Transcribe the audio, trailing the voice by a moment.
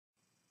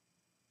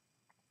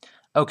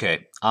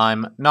Okay,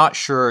 I'm not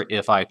sure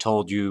if I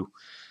told you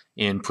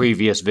in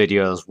previous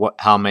videos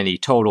how many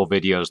total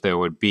videos there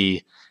would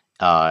be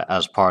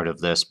as part of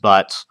this,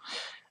 but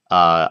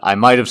I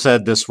might have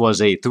said this was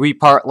a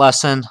three-part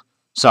lesson.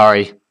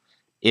 Sorry,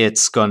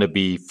 it's going to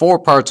be 4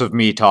 parts of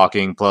me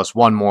talking plus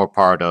one more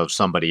part of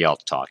somebody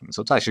else talking.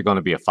 So it's actually going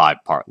to be a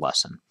 5-part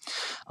lesson.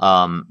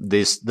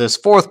 This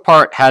fourth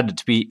part had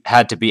to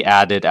be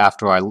added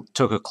after I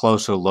took a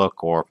closer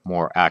look, or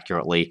more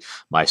accurately,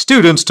 my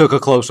students took a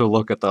closer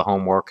look at the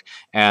homework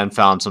and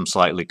found some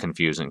slightly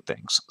confusing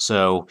things.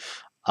 So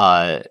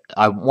I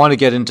want to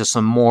get into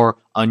some more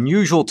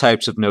unusual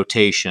types of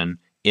notation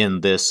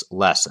in this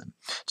lesson.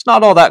 It's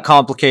not all that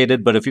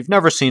complicated, but if you've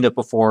never seen it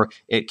before,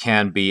 it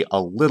can be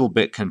a little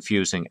bit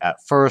confusing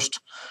at first.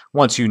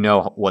 Once you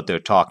know what they're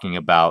talking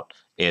about,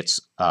 it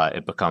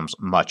becomes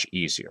much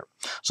easier.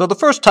 So the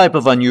first type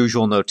of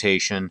unusual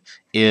notation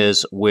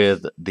is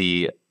with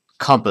the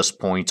compass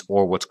points,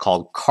 or what's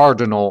called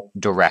cardinal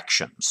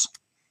directions.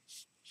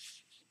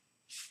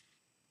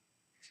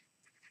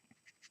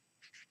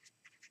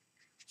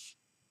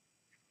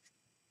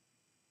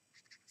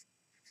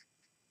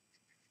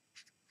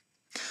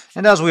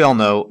 And as we all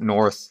know,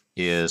 north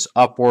is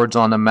upwards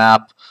on the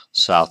map,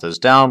 south is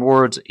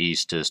downwards,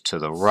 east is to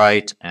the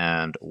right,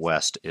 and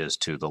west is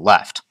to the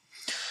left.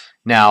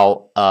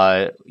 Now,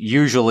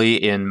 usually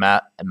in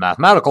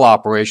mathematical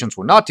operations,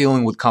 we're not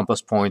dealing with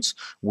compass points.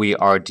 We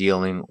are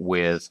dealing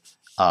with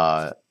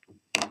a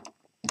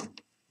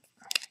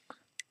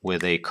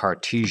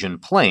Cartesian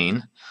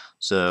plane.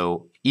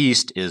 So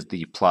east is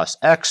the plus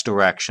x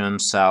direction,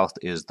 south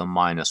is the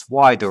minus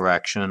y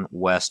direction,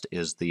 west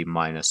is the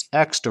minus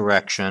x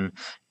direction,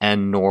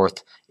 and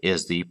north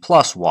is the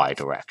plus y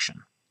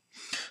direction.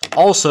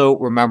 Also,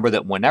 remember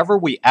that whenever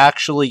we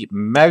actually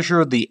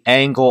measure the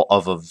angle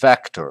of a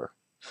vector,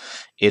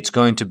 it's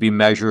going to be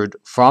measured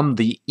from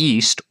the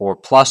east, or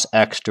plus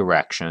x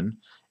direction,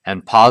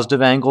 and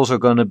positive angles are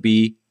going to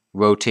be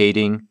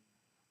rotating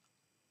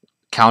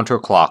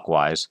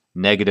counterclockwise.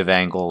 Negative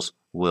angles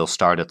will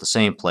start at the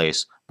same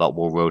place, but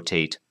will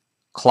rotate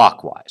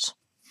clockwise.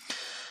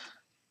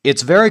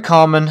 It's very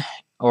common,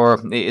 or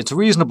it's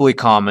reasonably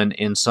common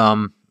in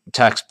some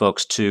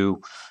textbooks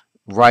to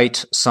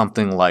write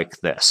something like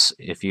this.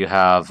 If you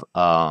have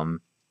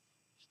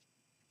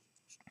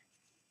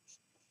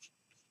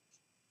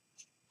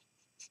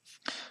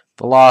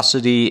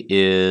velocity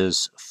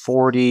is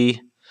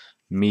 40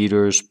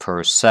 meters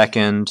per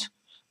second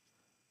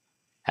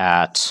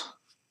at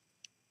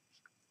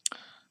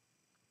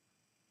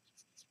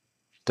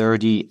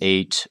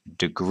 38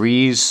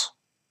 degrees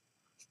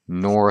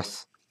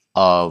north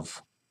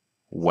of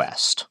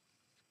west.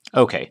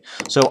 Okay,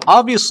 so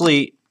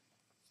obviously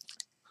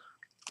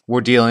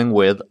we're dealing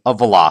with a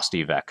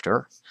velocity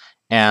vector,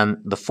 and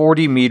the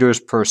 40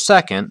 meters per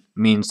second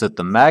means that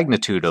the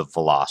magnitude of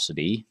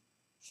velocity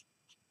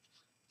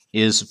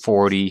is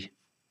 40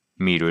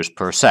 meters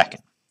per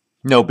second.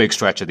 No big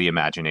stretch of the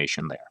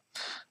imagination there.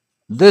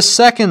 This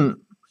second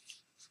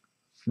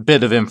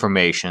bit of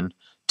information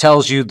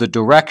tells you the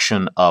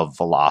direction of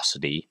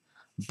velocity,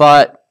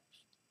 but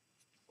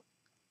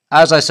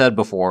as I said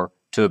before,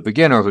 to a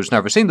beginner who's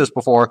never seen this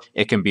before,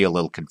 it can be a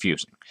little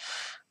confusing.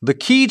 The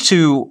key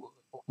to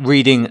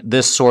reading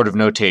this sort of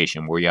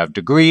notation, where you have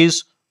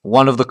degrees,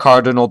 one of the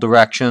cardinal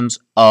directions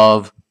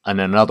of,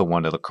 and another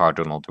one of the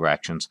cardinal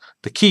directions,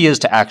 the key is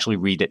to actually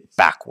read it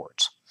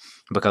backwards.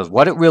 Because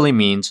what it really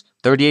means,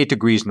 38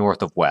 degrees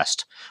north of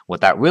west,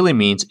 what that really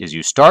means is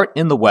you start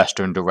in the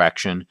western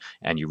direction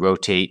and you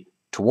rotate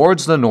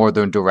towards the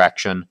northern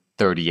direction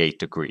 38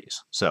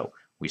 degrees. So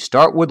we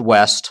start with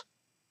west,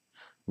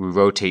 we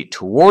rotate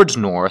towards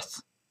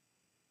north,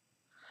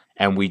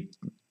 and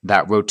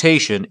that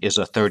rotation is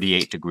a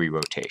 38-degree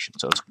rotation.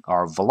 So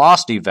our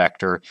velocity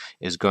vector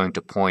is going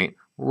to point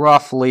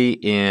roughly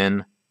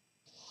in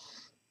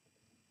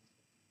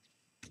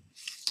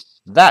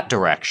that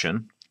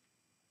direction.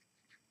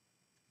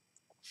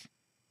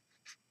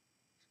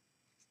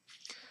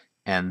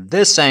 And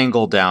this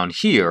angle down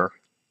here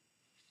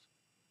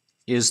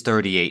is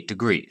 38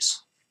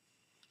 degrees.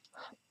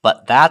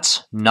 But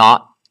that's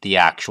not the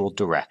actual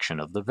direction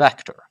of the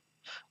vector.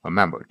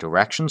 Remember,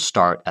 directions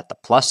start at the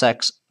plus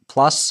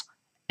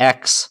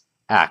x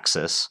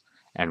axis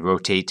and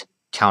rotate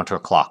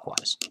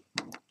counterclockwise.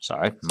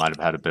 Sorry, might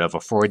have had a bit of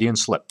a Freudian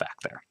slip back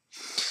there.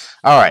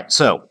 All right,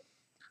 so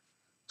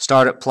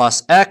start at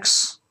plus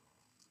x,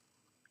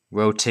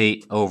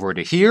 rotate over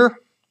to here,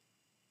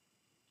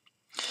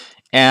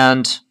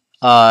 and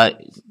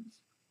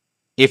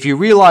if you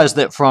realize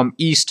that from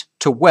east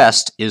to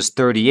west is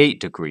 38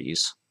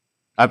 degrees,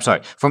 I'm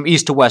sorry, from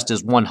east to west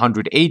is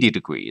 180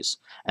 degrees,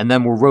 and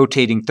then we're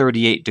rotating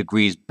 38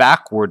 degrees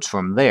backwards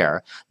from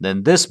there,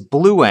 then this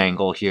blue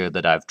angle here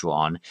that I've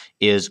drawn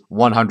is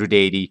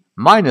 180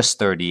 minus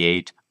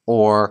 38,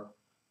 or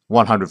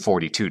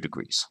 142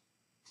 degrees.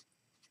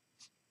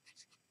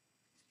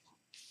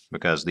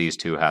 Because these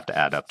two have to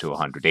add up to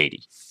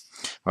 180.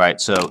 Right,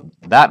 so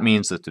that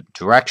means that the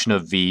direction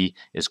of V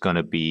is going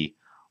to be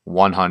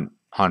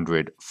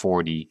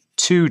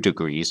 142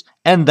 degrees,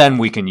 and then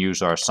we can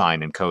use our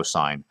sine and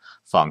cosine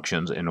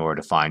functions in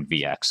order to find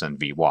Vx and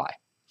Vy.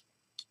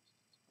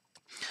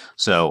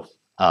 So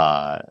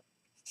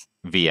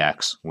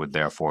Vx would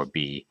therefore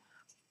be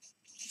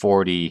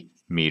 40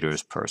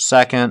 meters per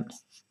second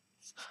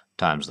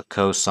times the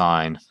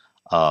cosine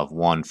of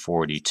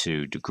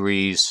 142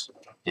 degrees.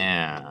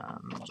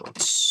 And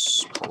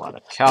let's pull out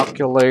a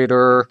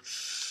calculator.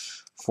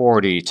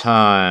 40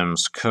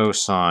 times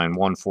cosine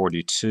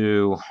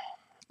 142,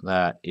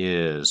 that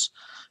is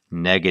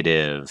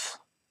negative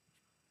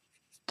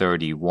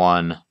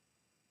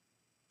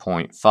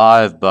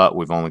 31.5, but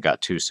we've only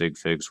got two sig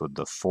figs with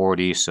the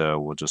 40, so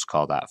we'll just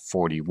call that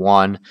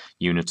 41.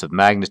 Units of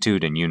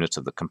magnitude and units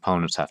of the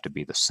components have to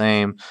be the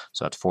same,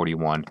 so that's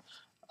 31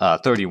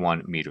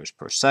 meters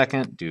per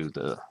second. Do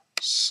the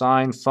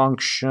sine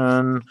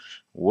function.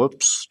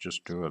 Whoops,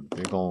 just drew a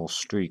big old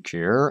streak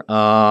here.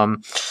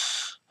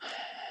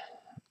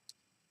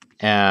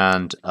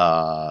 And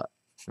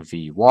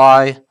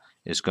Vy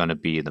is going to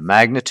be the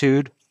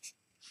magnitude,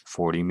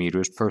 40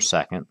 meters per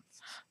second,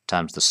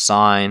 times the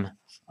sine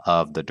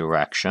of the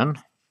direction.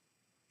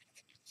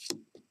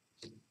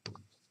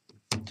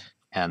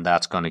 And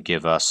that's going to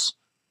give us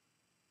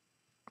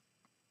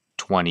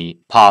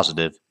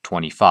positive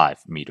 25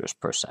 meters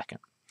per second.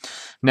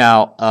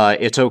 Now,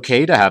 it's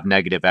okay to have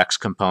negative x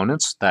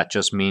components. That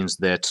just means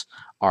that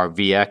our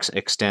Vx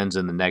extends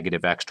in the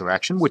negative x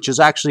direction, which is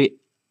actually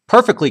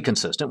perfectly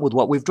consistent with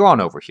what we've drawn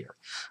over here.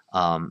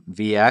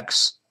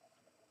 Vx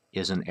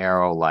is an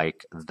arrow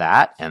like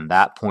that, and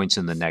that points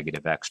in the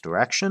negative x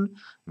direction.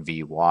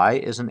 Vy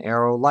is an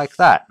arrow like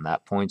that, and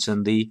that points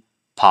in the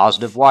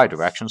positive y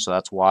direction, so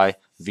that's why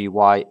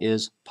Vy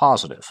is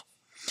positive.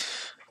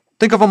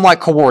 Think of them like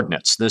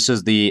coordinates. This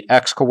is the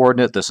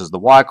x-coordinate, this is the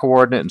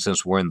y-coordinate, and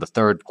since we're in the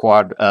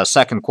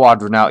second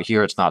quadrant out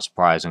here, it's not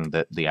surprising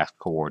that the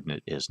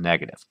x-coordinate is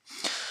negative.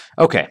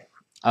 Okay,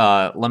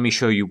 let me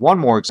show you one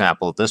more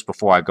example of this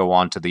before I go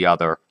on to the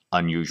other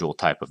unusual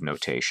type of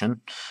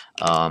notation.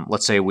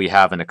 Let's say we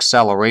have an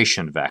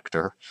acceleration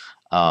vector.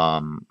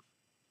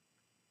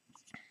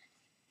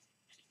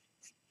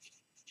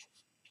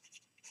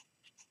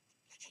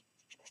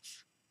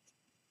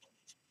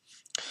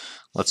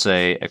 Let's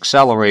say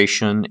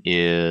acceleration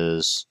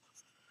is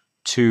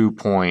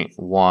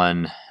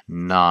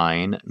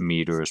 2.19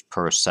 meters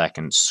per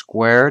second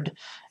squared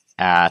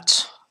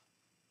at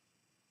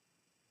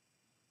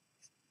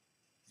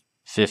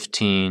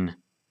 15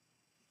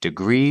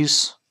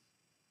 degrees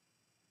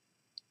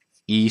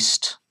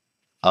east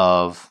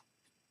of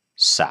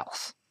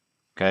south.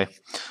 Okay,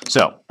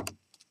 so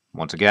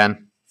once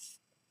again,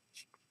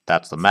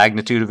 that's the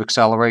magnitude of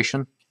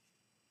acceleration.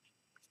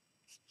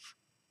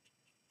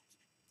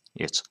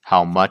 It's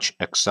how much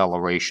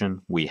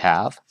acceleration we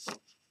have.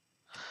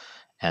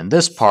 And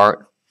this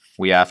part,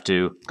 we have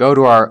to go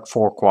to our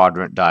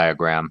four-quadrant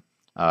diagram,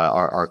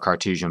 our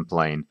Cartesian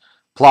plane,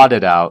 plot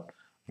it out,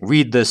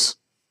 read these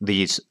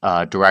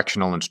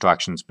directional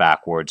instructions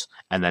backwards,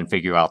 and then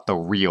figure out the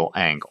real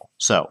angle.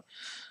 So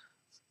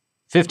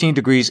 15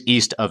 degrees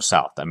east of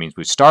south. That means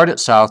we start at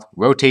south,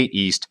 rotate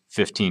east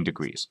 15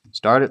 degrees.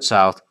 Start at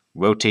south,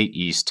 rotate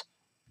east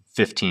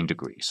 15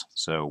 degrees.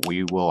 So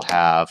we will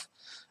have,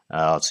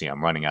 let's see,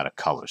 I'm running out of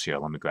colors here.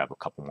 Let me grab a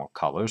couple more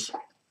colors.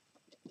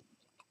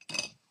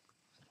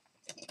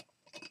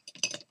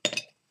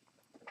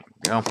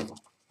 There we go.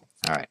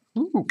 All right.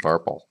 Ooh,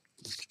 purple.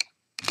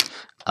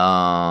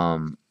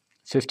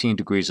 15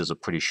 degrees is a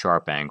pretty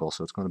sharp angle,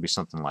 so it's going to be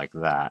something like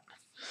that.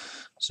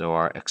 So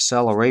our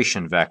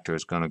acceleration vector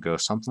is going to go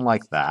something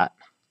like that.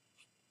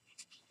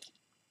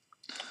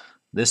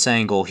 This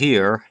angle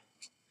here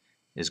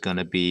is going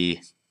to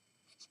be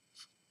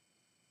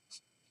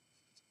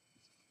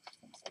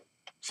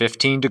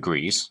 15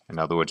 degrees, in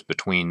other words,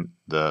 between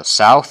the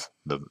south,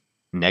 the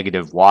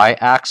negative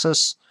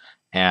y-axis,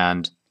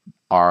 and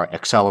our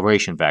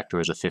acceleration vector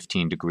is a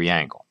 15-degree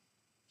angle.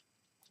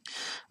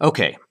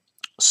 Okay,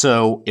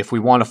 so if we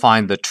want to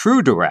find the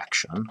true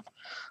direction,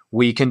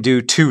 we can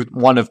do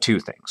one of two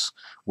things.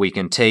 We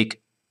can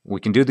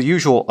do the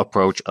usual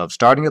approach of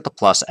starting at the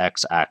plus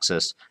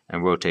x-axis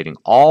and rotating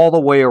all the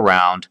way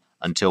around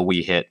until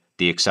we hit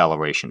the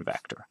acceleration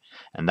vector.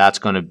 And that's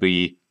going to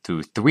be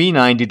through three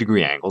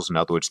 90-degree angles, in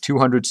other words,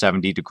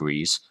 270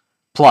 degrees,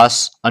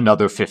 plus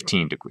another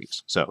 15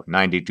 degrees. So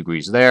 90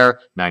 degrees there,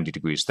 90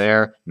 degrees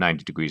there,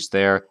 90 degrees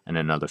there, and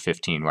another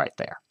 15 right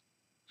there.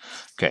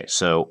 Okay,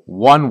 so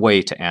one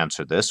way to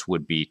answer this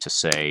would be to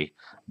say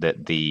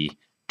that the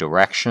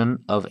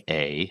direction of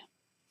A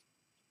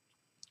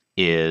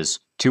is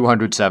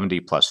 270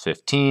 plus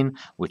 15,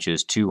 which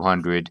is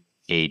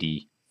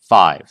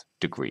 285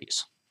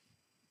 degrees.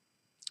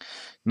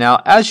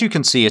 Now, as you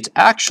can see, it's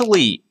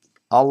actually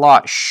a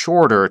lot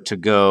shorter to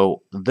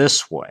go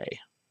this way.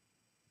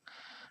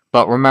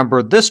 But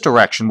remember, this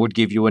direction would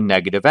give you a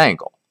negative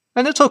angle.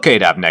 And it's okay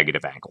to have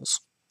negative angles.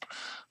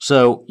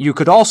 So you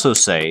could also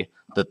say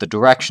that the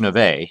direction of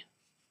A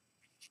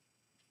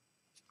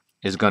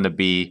is going to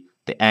be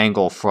the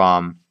angle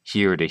from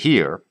here to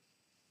here.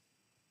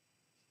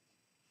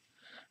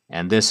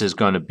 And this is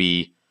going to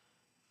be,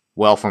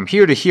 well, from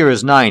here to here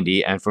is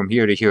 90, and from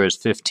here to here is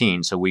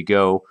 15. So we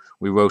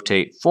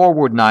rotate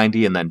forward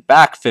 90 and then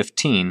back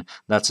 15.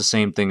 That's the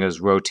same thing as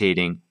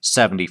rotating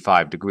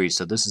 75 degrees.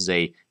 So this is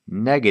a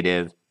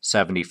negative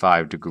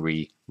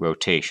 75-degree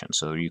rotation.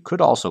 So you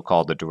could also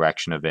call the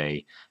direction of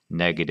a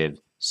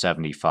negative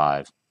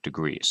 75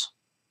 degrees.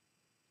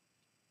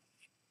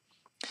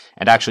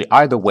 And actually,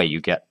 either way,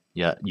 you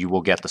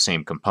will get the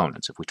same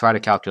components. If we try to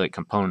calculate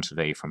components of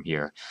A from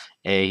here,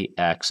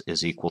 AX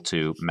is equal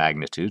to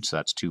magnitude, so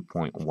that's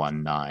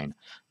 2.19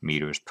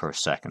 meters per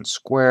second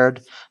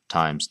squared,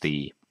 times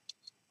the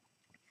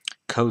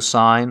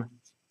cosine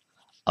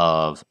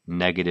of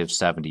negative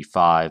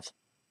 75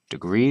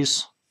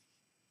 degrees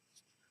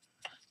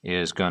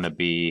is going to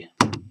be,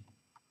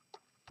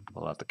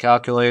 pull out the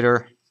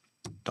calculator,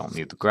 don't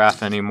need the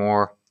graph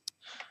anymore.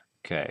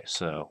 Okay,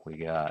 so we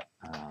got,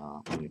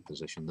 let me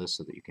position this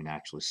so that you can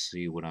actually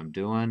see what I'm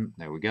doing.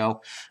 There we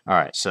go. All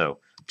right, so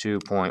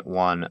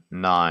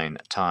 2.19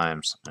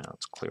 times,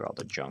 let's clear all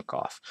the junk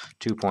off,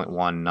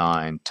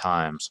 2.19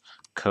 times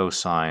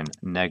cosine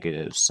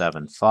negative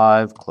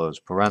 75, close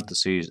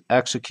parentheses,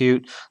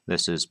 execute.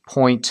 This is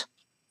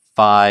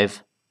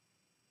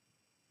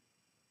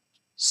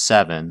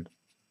 0.57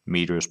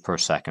 meters per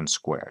second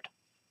squared.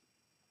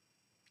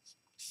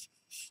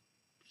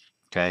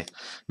 Okay,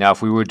 now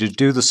if we were to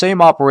do the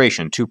same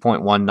operation,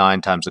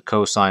 2.19 times the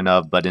cosine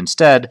of, but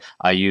instead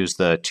I use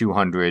the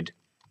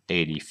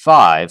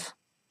 285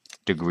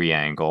 degree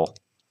angle,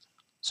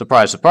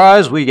 surprise,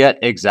 surprise, we get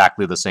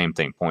exactly the same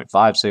thing,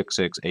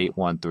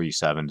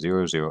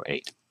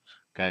 0.5668137,008.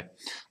 Okay,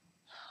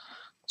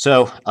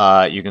 so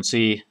you can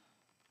see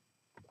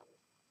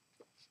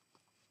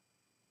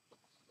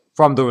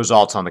from the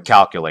results on the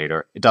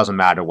calculator, it doesn't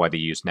matter whether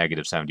you use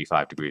negative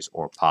 75 degrees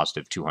or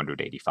positive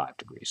 285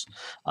 degrees.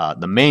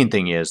 The main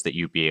thing is that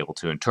you'd be able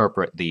to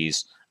interpret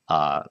these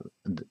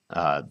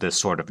this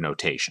sort of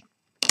notation.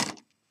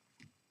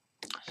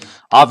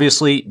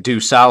 Obviously,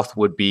 due south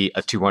would be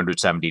a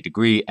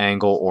 270-degree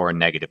angle or a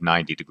negative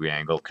 90-degree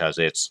angle because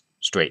it's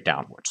straight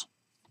downwards.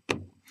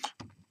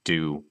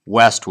 Due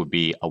west would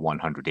be a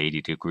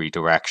 180-degree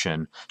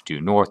direction.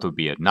 Due north would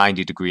be a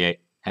 90-degree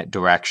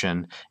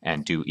direction,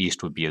 and due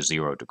east would be a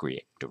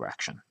 0-degree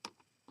direction.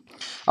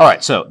 All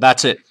right, so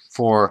that's it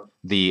for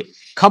the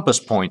compass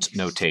points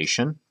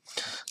notation.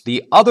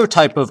 The other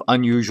type of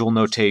unusual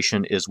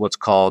notation is what's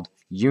called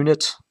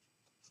unit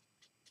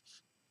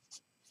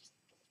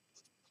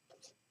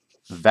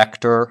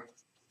vector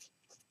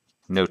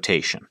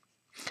notation.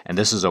 And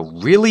this is a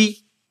really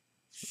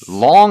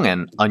long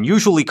and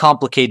unusually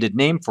complicated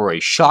name for a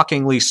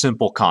shockingly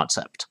simple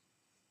concept.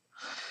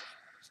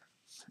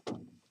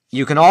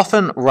 You can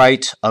often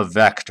write a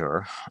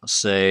vector,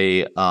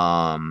 say,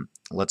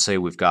 let's say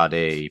we've got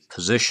a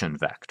position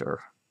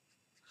vector.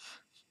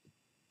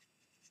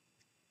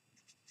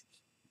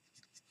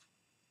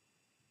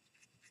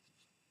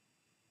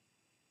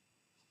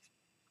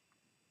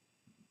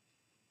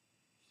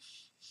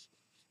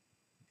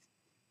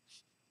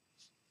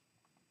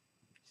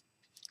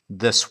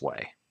 This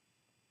way.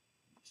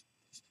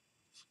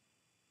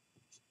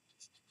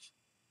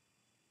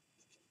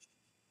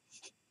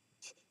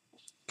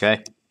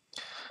 Okay?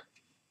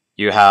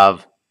 You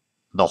have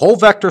the whole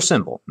vector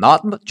symbol,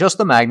 not just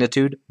the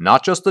magnitude,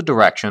 not just the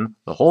direction,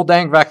 the whole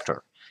dang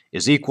vector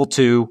is equal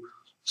to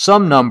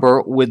some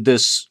number with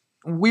this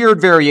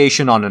weird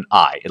variation on an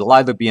I. It'll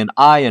either be an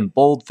I in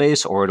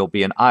boldface or it'll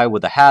be an I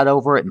with a hat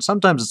over it, and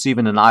sometimes it's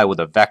even an I with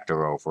a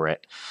vector over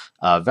it,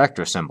 a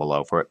vector symbol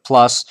over it,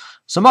 plus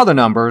some other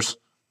numbers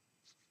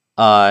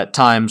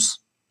times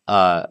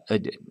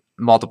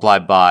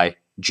multiplied by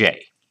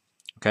j.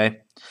 Okay?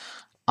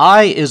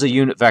 I is a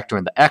unit vector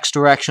in the x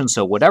direction,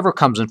 so whatever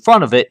comes in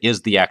front of it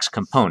is the x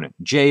component.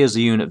 J is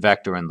a unit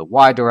vector in the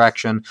y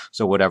direction,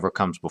 so whatever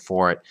comes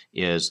before it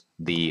is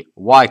the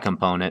y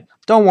component.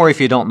 Don't worry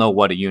if you don't know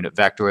what a unit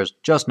vector is.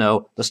 Just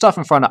know the stuff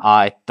in front of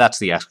I, that's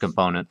the x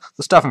component.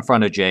 The stuff in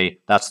front of j,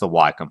 that's the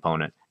y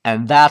component.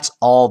 And that's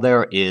all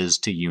there is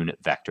to unit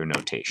vector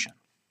notation.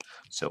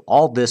 So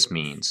all this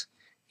means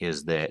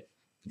is that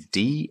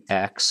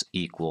dx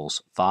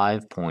equals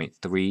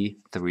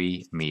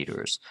 5.33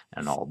 meters,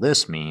 and all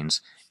this means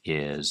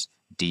is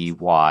dy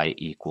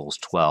equals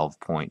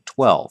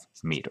 12.12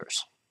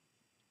 meters.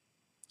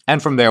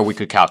 And from there we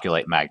could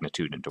calculate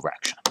magnitude and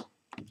direction.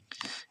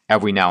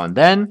 Every now and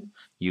then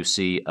you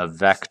see a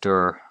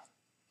vector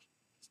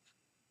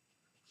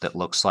that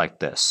looks like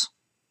this.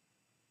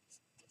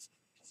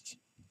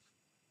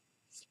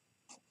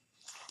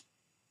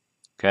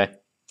 Okay?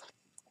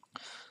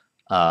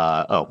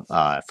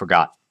 I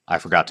forgot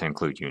to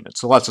include units.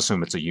 So let's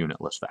assume it's a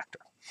unitless vector.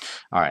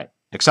 All right,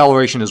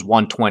 acceleration is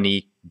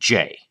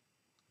 120j.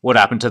 What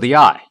happened to the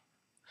I?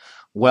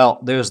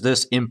 Well, there's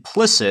this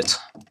implicit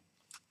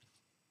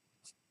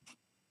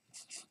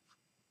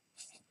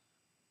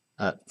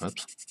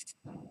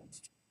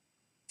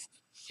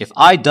if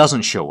I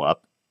doesn't show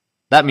up,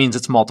 that means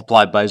it's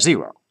multiplied by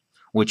 0,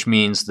 which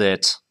means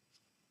that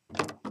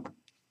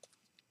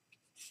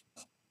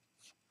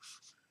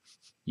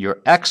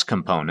your x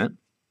component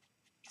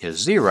is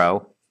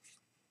 0,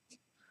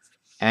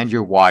 and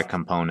your y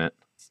component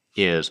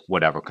is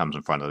whatever comes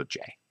in front of the j,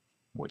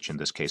 which in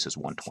this case is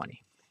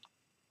 120.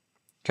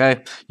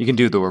 Okay, you can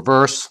do the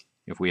reverse.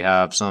 If we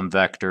have some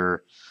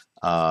vector,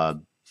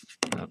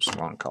 oops,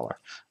 wrong color,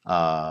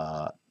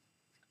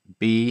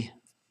 b,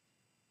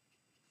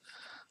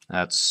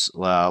 that's,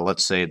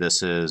 let's say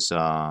this is,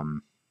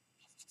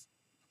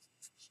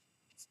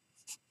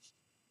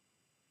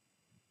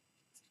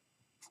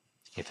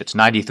 if it's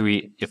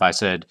 93, if I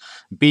said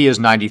b is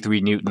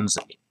 93 newtons,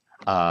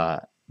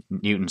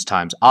 newtons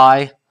times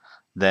I,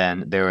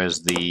 then there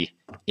is the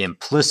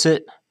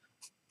implicit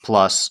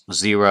plus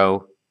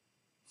 0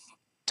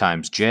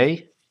 times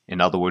j. In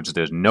other words,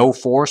 there's no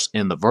force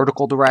in the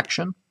vertical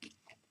direction.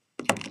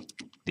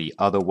 The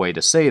other way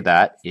to say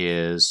that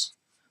is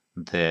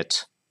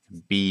that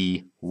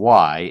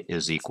by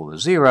is equal to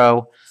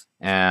 0,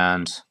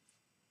 and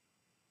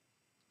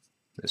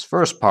this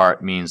first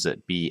part means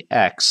that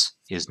bx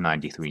is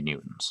 93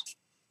 newtons.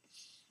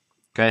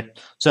 Okay,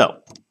 so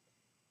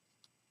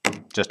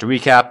just to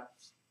recap,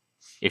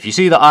 if you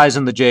see the i's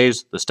and the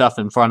j's, the stuff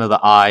in front of the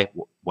I,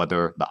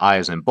 whether the I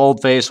is in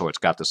boldface or it's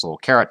got this little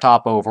carrot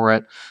top over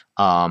it,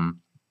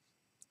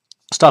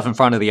 stuff in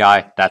front of the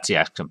I, that's the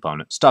x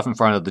component. Stuff in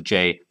front of the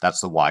j,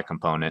 that's the y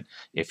component.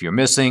 If you're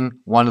missing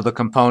one of the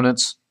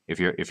components, if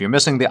you're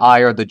missing the I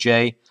or the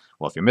j,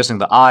 well, if you're missing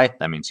the I,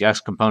 that means the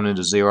x component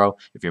is 0.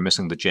 If you're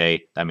missing the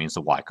j, that means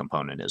the y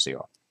component is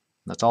 0.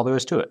 That's all there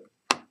is to it.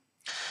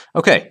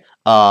 Okay,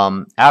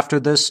 after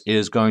this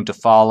is going to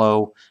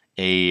follow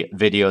a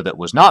video that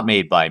was not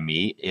made by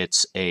me.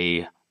 It's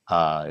by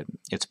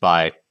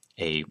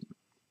a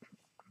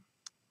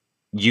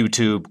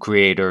YouTube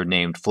creator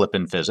named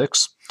Flippin'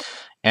 Physics,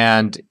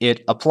 and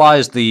it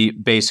applies the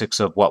basics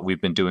of what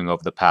we've been doing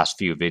over the past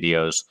few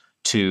videos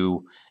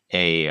to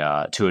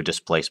a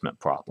displacement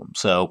problem.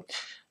 So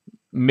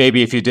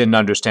maybe if you didn't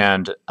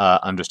understand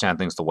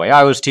things the way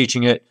I was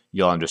teaching it,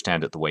 you'll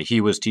understand it the way he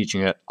was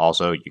teaching it.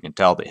 Also, you can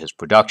tell that his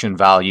production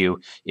value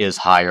is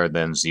higher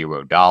than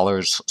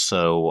 $0,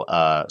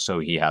 so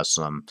he has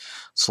some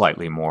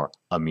slightly more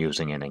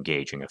amusing and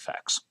engaging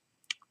effects.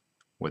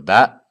 With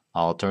that,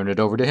 I'll turn it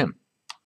over to him.